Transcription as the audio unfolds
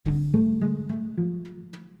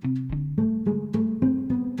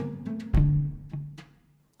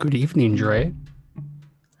Good evening, Dre.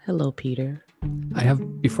 Hello, Peter.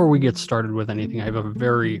 Before we get started with anything, I have a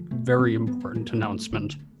very, very important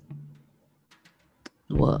announcement.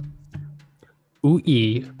 What?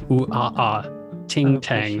 Ooh-ee, ooh-ah-ah, I'm ting gonna push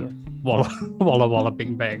you. tang, walla walla walla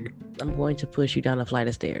bing bang. I'm going to push you down a flight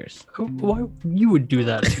of stairs. Why you would do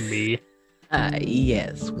that to me?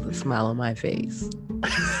 Yes, with a smile on my face.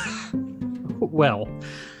 Well,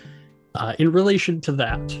 in relation to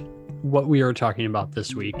that, what we are talking about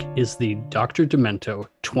this week is the Dr. Demento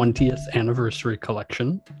 20th Anniversary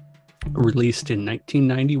Collection, released in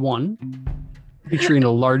 1991, featuring a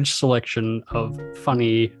large selection of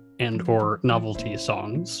funny and or novelty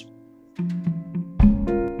songs.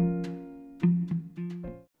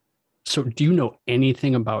 So do you know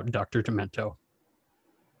anything about Dr. Demento?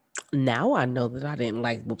 Now I know that I didn't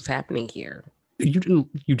like what's happening here. You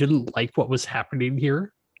didn't like what was happening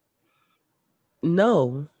here?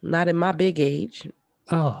 No, not in my big age.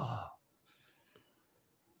 Oh.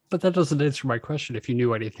 But that doesn't answer my question if you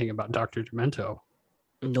knew anything about Dr. Demento.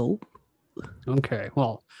 Nope. Okay,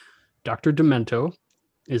 well, Dr. Demento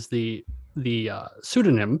is the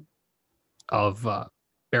pseudonym of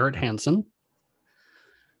Barrett Hansen,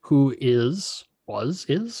 who yes,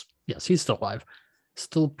 he's still alive,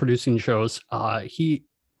 still producing shows. He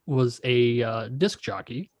was a disc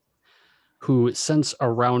jockey who, since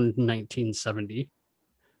around 1970,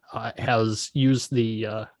 has used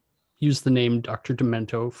the name Dr.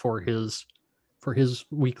 Demento for his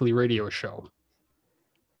weekly radio show,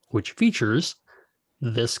 which features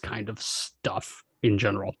this kind of stuff in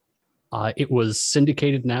general. It was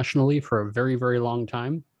syndicated nationally for a very, very long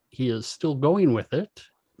time. He is still going with it,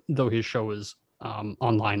 though his show is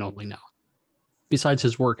online only now. Besides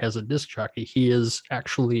his work as a disc jockey, he has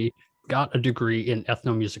actually got a degree in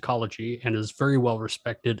ethnomusicology and is very well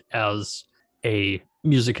respected as a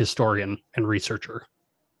music historian and researcher.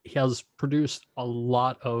 He has produced a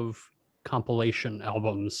lot of compilation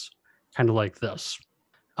albums, kind of like this,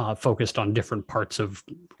 focused on different parts of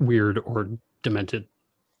weird or demented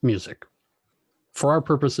music. For our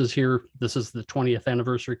purposes here, this is the 20th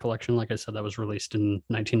anniversary collection. Like I said, that was released in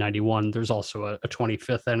 1991. There's also a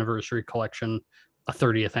 25th anniversary collection, a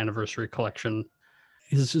 30th anniversary collection.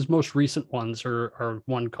 His most recent ones are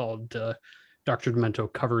one called Dr.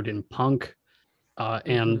 Demento Covered in Punk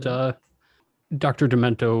and Dr.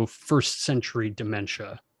 Demento First Century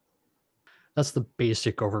Dementia. That's the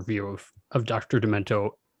basic overview of Dr. Demento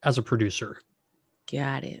as a producer.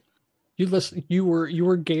 Got it. You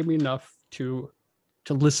were game enough to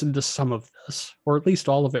listen to some of this, or at least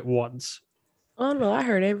all of it once. Oh no, I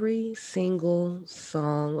heard every single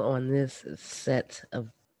song on this set of.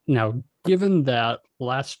 Now, given that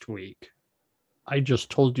last week I just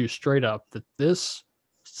told you straight up that this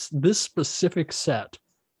specific set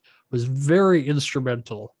was very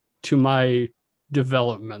instrumental to my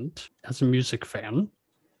development as a music fan,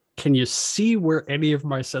 can you see where any of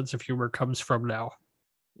my sense of humor comes from now?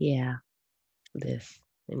 Yeah, this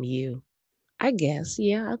and you. I guess.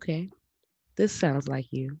 Yeah, okay. This sounds like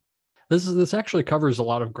you. This actually covers a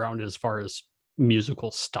lot of ground as far as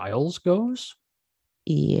musical styles goes.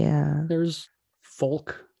 Yeah. There's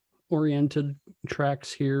folk oriented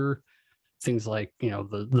tracks here, things like,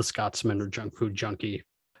 the Scotsman or Junk Food Junkie.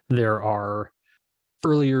 There are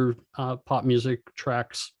earlier pop music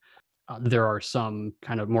tracks. There are some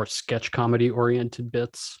kind of more sketch comedy oriented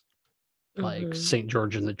bits, like St.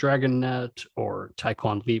 George and the Dragonet or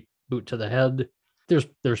Taekwon Leap Boot to the Head.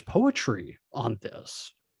 There's poetry on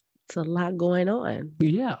this. It's a lot going on.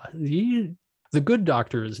 Yeah, the good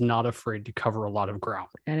doctor is not afraid to cover a lot of ground.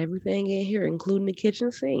 Got everything in here, including the kitchen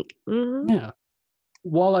sink. Yeah.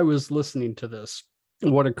 While I was listening to this,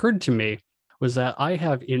 what occurred to me was that I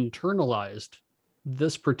have internalized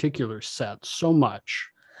this particular set so much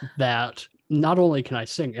that not only can I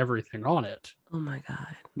sing everything on it, oh my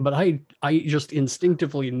God, but I just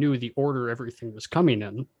instinctively knew the order everything was coming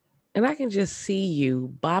in. And I can just see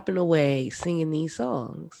you bopping away singing these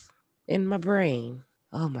songs in my brain.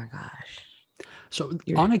 Oh my gosh. So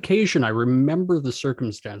on occasion, I remember the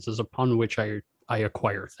circumstances upon which I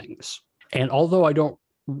acquire things. And although I don't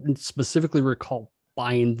specifically recall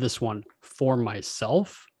buying this one for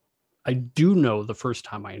myself, I do know the first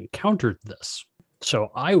time I encountered this.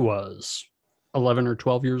 So I was 11 or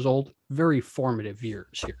 12 years old, very formative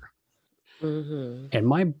years here. And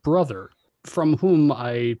my brother, from whom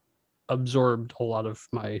I absorbed a lot of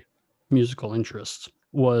my musical interests,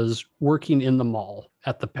 was working in the mall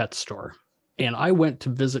at the pet store. And I went to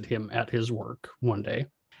visit him at his work one day,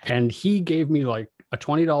 and he gave me like a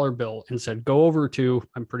 $20 bill and said, go over to,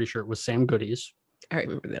 I'm pretty sure it was Sam Goody's. I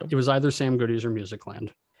remember them. It was either Sam Goody's or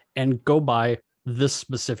Musicland, and go buy this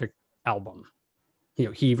specific album.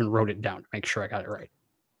 He even wrote it down to make sure I got it right.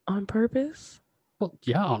 On purpose? Well,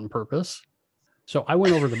 yeah, on purpose. So I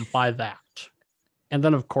went over to buy that. And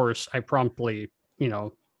then, of course, I promptly,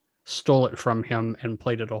 stole it from him and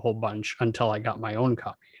played it a whole bunch until I got my own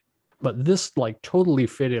copy. But this totally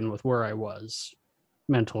fit in with where I was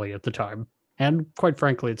mentally at the time. And quite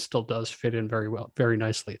frankly, it still does fit in very well, very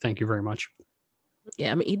nicely. Thank you very much.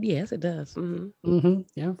 Yeah, I mean, yes, it does.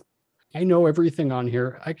 Yeah. I know everything on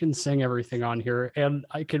here. I can sing everything on here. And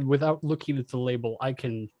I can, without looking at the label, I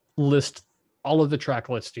can list all of the track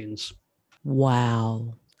listings.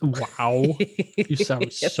 Wow. Wow. You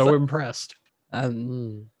sound so impressed.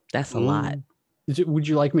 That's a lot. Would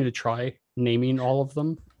you like me to try naming all of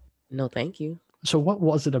them? No, thank you. So what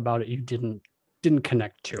was it about it you didn't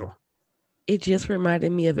connect to? It just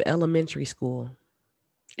reminded me of elementary school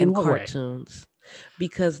and cartoons.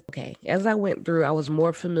 Because, as I went through, I was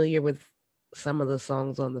more familiar with some of the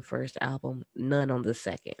songs on the first album, none on the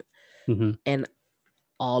second. Mm-hmm. And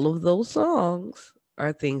all of those songs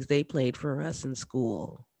are things they played for us in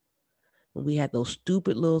school. We had those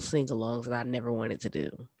stupid little sing-alongs that I never wanted to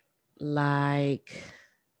do. Like,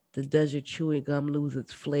 Does Your Chewing Gum Lose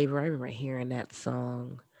Its Flavor? I remember hearing that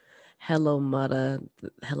song. Hello, Mudda.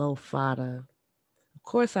 Hello, Fada. Of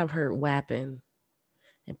course, I've heard Wappin'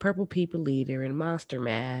 and Purple People Eater and Monster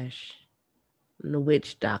Mash and The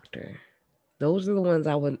Witch Doctor. Those are the ones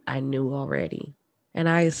I knew already. And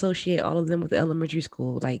I associate all of them with elementary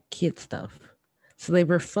school, like kid stuff. So they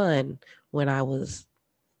were fun when I was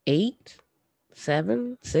 8,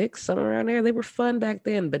 7, 6, somewhere around there. They were fun back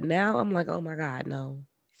then. But now I'm like, oh my God, no.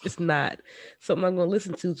 It's not something I'm going to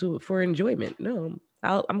listen to for enjoyment. No,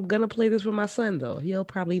 I'm going to play this with my son, though. He'll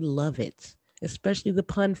probably love it, especially the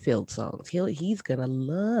pun-filled songs. He's going to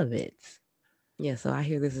love it. Yeah, so I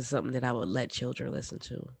hear this is something that I would let children listen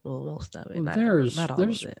to. Well, most of it. Not all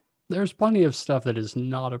of it. There's plenty of stuff that is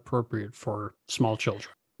not appropriate for small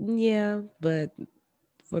children. Yeah, but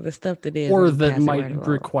for the stuff that is, or that might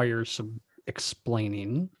require some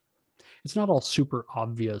explaining, it's not all super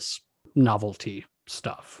obvious novelty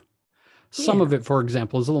stuff. Some of it, for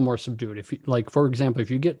example, is a little more subdued. If you, for example, if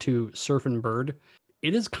you get to Surfin' Bird,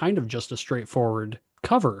 it is kind of just a straightforward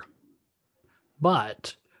cover.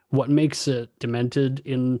 But what makes it demented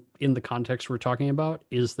in the context we're talking about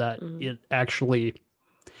is that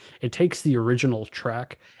it takes the original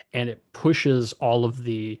track and it pushes all of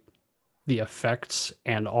the effects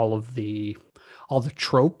and all the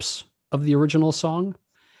tropes of the original song,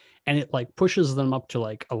 and it pushes them up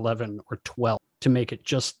to 11 or 12 to make it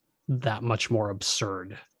just that much more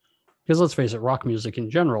absurd. Because let's face it, rock music in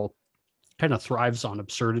general kind of thrives on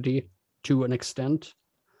absurdity to an extent.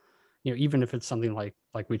 Even if it's something like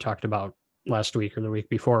we talked about last week or the week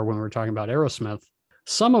before when we were talking about Aerosmith,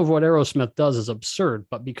 some of what Aerosmith does is absurd,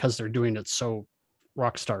 but because they're doing it so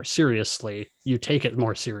rock star seriously, you take it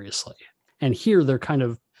more seriously. And here they're kind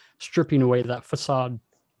of stripping away that facade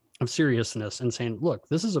of seriousness and saying, look,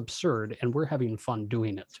 this is absurd and we're having fun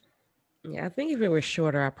doing it. Yeah, I think if it were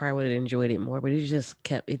shorter, I probably would have enjoyed it more, but it just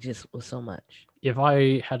was so much. If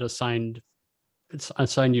I had assigned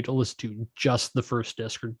you to listen to just the first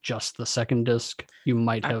disc or just the second disc, you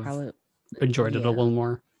might have enjoyed it a little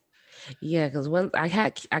more. Yeah, because once I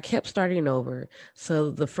kept starting over.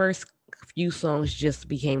 So the first few songs just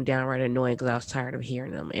became downright annoying because I was tired of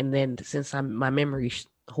hearing them. And then since my memory's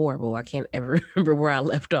horrible, I can't ever remember where I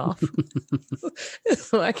left off.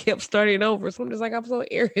 So I kept starting over. So I'm just I'm so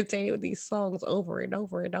irritated with these songs over and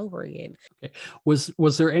over and over again. Okay.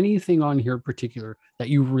 Was there anything on here in particular that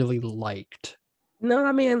you really liked? No,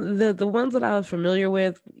 I mean the ones that I was familiar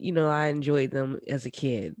with, I enjoyed them as a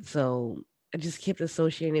kid. So I just kept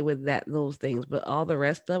associating with those things. But all the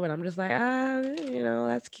rest of it, I'm just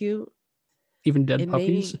that's cute. Even Dead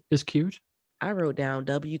Puppies is cute. I wrote down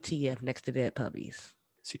WTF next to Dead Puppies.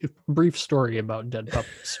 See, a brief story about Dead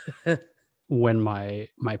Puppies. When my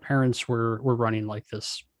parents were running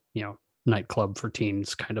this, nightclub for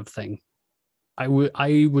teens kind of thing, I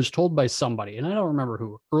was told by somebody, and I don't remember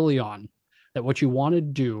who, early on, that what you want to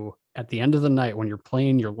do at the end of the night when you're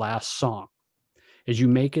playing your last song is you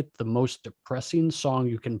make it the most depressing song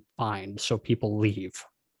you can find so people leave.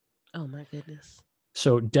 Oh my goodness.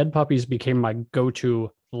 So Dead Puppies became my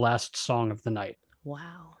go-to last song of the night.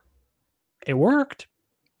 Wow. It worked.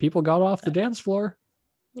 People got off the dance floor.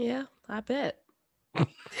 Yeah, I bet.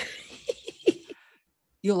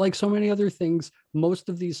 Like so many other things, most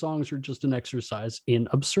of these songs are just an exercise in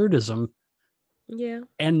absurdism. Yeah.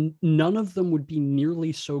 And none of them would be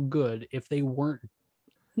nearly so good if they weren't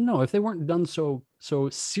done so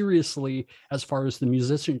seriously as far as the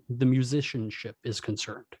musicianship is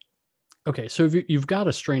concerned. Okay, so if you've got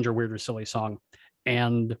a Stranger, Weird, or Silly song,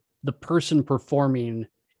 and the person performing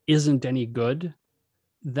isn't any good,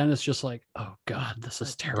 then it's just like, oh God, this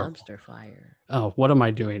is A terrible. dumpster fire. Oh, what am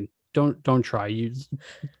I doing? Don't try. You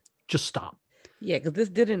just stop. Yeah, because this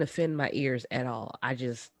didn't offend my ears at all.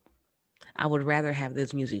 I would rather have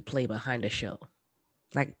this music play behind a show.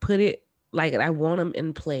 Like put it like I want them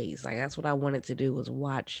in plays. Like that's what I wanted to do was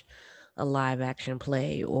watch a live action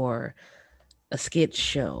play or a sketch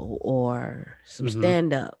show or some Hmm.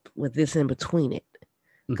 stand up with this in between it.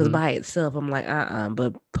 Because Hmm. by itself, I'm like,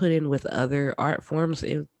 but put in with other art forms,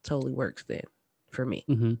 it totally works then for me.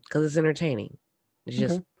 Hmm. Because it's entertaining. It's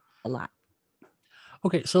just Okay. a lot.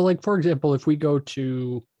 Okay. So, like for example, if we go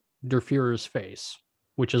to Der Fuhrer's Face,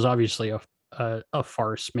 which is obviously a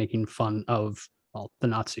farce making fun of, well, the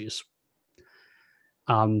Nazis.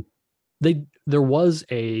 Um, there was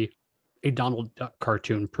a Donald Duck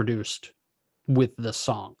cartoon produced with the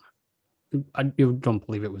song. I don't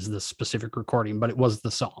believe it was this specific recording, but it was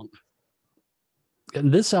the song.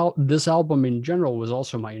 And this album in general was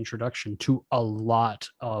also my introduction to a lot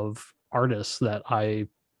of artists that I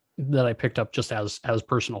picked up just as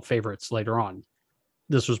personal favorites later on.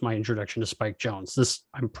 This was my introduction to Spike Jonze.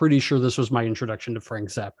 I'm pretty sure this was my introduction to Frank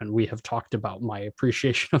Zappa, and we have talked about my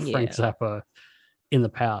appreciation of Frank Yeah. Zappa in the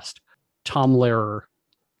past. Tom Lehrer,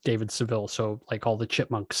 David Seville, so like all the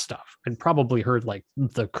Chipmunk stuff. I'd probably heard like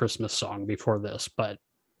the Christmas song before this, but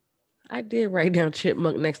I did write down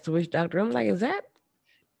Chipmunk Next to Witch Doctor. I'm like, is that?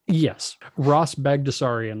 yes, Ross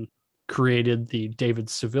Bagdasarian created the David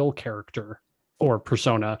Seville character or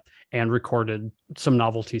persona and recorded some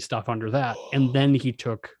novelty stuff under that. And then he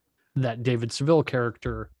took that David Seville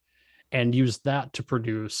character and used that to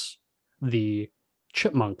produce the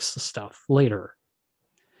Chipmunks stuff later.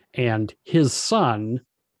 And his son,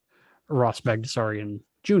 Ross Bagdasarian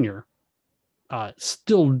Jr.,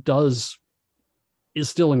 still is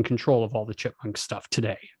still in control of all the Chipmunk stuff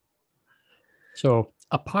today. So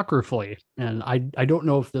apocryphally, and I don't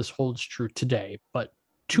know if this holds true today, but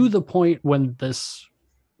to the point when this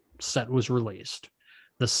set was released,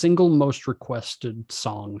 the single most requested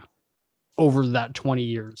song over that 20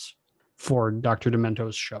 years for Dr.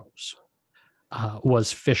 Demento's shows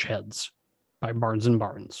was Fish Heads by Barnes and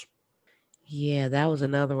Barnes. Yeah, that was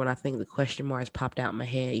another one. I think the question marks popped out in my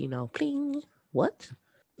head. Pling. What?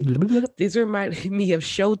 These reminded me of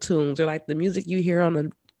show tunes or like the music you hear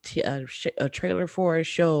on a trailer for a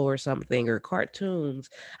show or something or cartoons.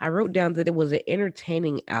 I wrote down that it was an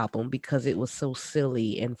entertaining album because it was so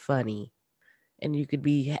silly and funny, and you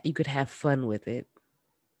could have fun with it.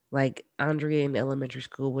 Like Andrea in elementary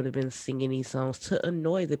school would have been singing these songs to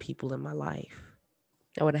annoy the people in my life.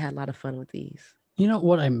 I would have had a lot of fun with these. You know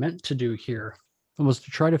what I meant to do here was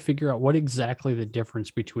to try to figure out what exactly the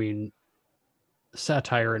difference between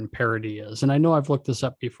satire and parody is. And I know I've looked this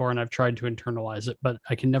up before and I've tried to internalize it, but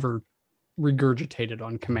I can never regurgitate it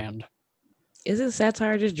on command. Isn't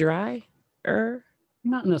satire just dry?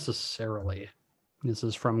 Not necessarily. This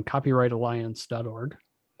is from copyrightalliance.org.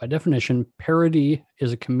 By definition, parody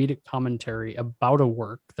is a comedic commentary about a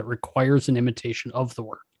work that requires an imitation of the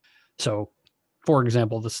work. So, for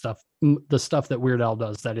example, the stuff that Weird Al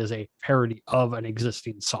does that is a parody of an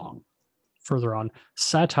existing song. Further on,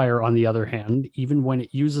 satire, on the other hand, even when it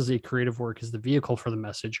uses a creative work as the vehicle for the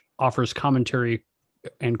message, offers commentary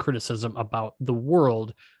and criticism about the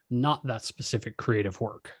world, not that specific creative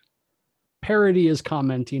work. Parody is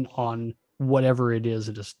commenting on whatever it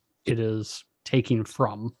is taking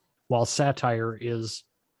from, while satire is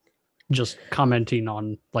just commenting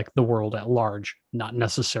on like the world at large, not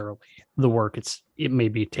necessarily the work it may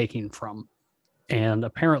be taking from. And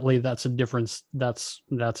apparently that's a difference. That's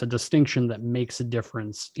a distinction that makes a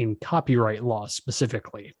difference in copyright law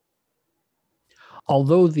specifically.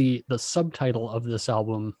 Although the subtitle of this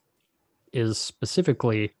album is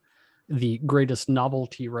specifically the greatest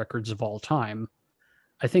novelty records of all time,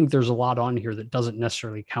 I think there's a lot on here that doesn't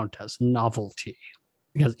necessarily count as novelty.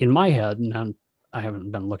 Because in my head, and I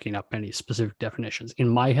haven't been looking up any specific definitions, in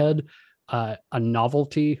my head, a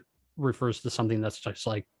novelty refers to something that's just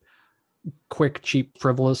like quick, cheap,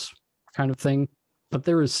 frivolous kind of thing. But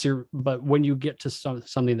but when you get to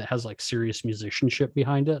something that has like serious musicianship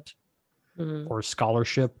behind it, or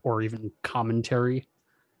scholarship, or even commentary,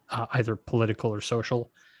 either political or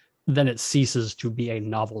social, then it ceases to be a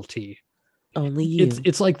novelty. Only you.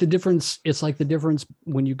 It's like the difference. It's like the difference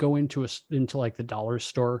when you go into like the dollar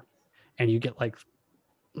store, and you get like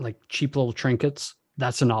cheap little trinkets.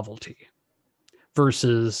 That's a novelty.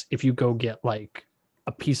 Versus if you go get like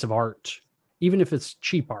a piece of art, even if it's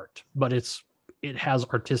cheap art, but it has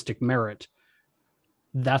artistic merit,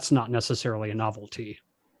 that's not necessarily a novelty.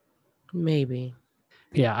 Maybe.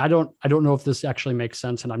 Yeah, I don't know if this actually makes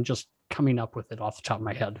sense, and I'm just coming up with it off the top of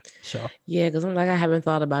my head. So, Yeah, because I'm like, I haven't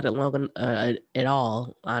thought about it long at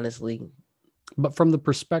all, honestly. but from the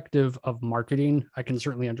perspective of marketing, I can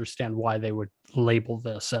certainly understand why they would label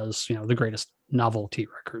this as, the greatest novelty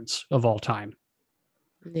records of all time.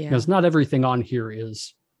 Yeah. Because not everything on here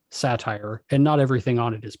is satire, and not everything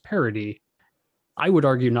on it is parody. I would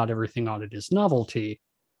argue not everything on it is novelty,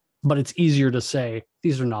 but it's easier to say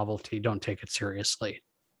these are novelty, don't take it seriously.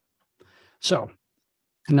 So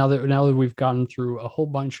now that we've gone through a whole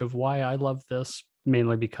bunch of why I love this,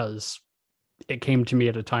 mainly because it came to me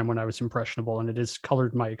at a time when I was impressionable, and it has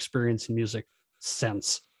colored my experience in music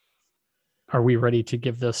since. Are we ready to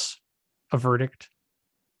give this a verdict?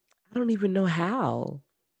 I don't even know how.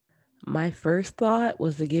 My first thought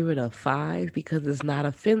was to give it a 5 because it's not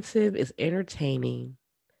offensive, it's entertaining.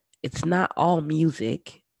 It's not all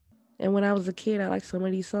music. And when I was a kid, I liked some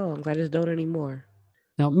of these songs. I just don't anymore.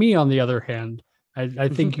 Now, me, on the other hand, I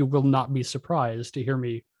think you will not be surprised to hear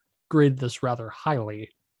me grade this rather highly.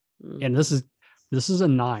 And this is a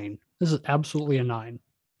 9. This is absolutely a 9,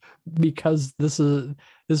 because this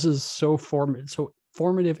is so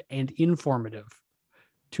formative and informative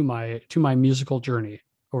to my musical journey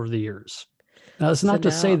over the years. Now, it's not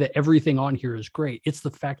to say that everything on here is great. It's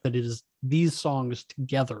the fact that it is these songs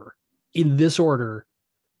together in this order.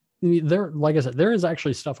 I mean, like I said, there is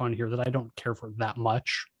actually stuff on here that I don't care for that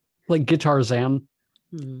much, like Guitar Zan.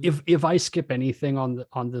 If I skip anything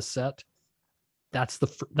on this set, that's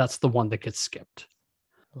the one that gets skipped.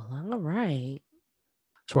 Well, all right.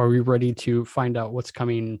 So are we ready to find out what's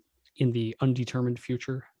coming in the undetermined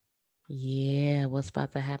future? Yeah, what's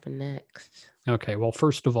about to happen next? Okay, well,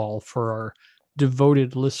 first of all, for our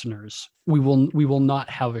devoted listeners, we will not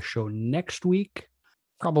have a show next week,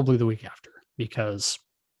 probably the week after, because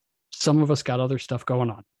some of us got other stuff going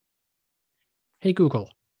on. Hey Google,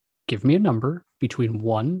 give me a number between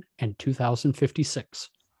 1 and 2056.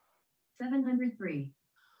 703.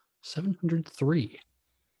 703.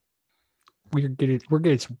 We're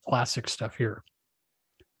getting some classic stuff here.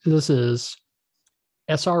 This is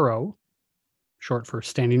SRO, short for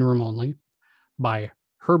Standing Room Only, by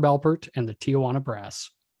Herb Alpert and the Tijuana Brass.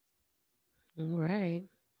 All right.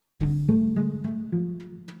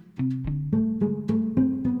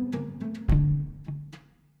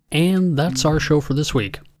 And that's our show for this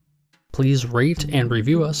week. Please rate and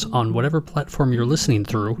review us on whatever platform you're listening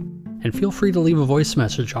through, and feel free to leave a voice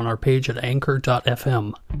message on our page at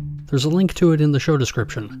anchor.fm. There's a link to it in the show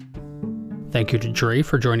description. Thank you to Dre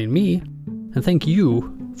for joining me, and thank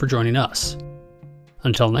you for joining us.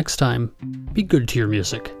 Until next time, be good to your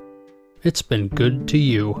music. It's been good to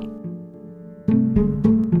you.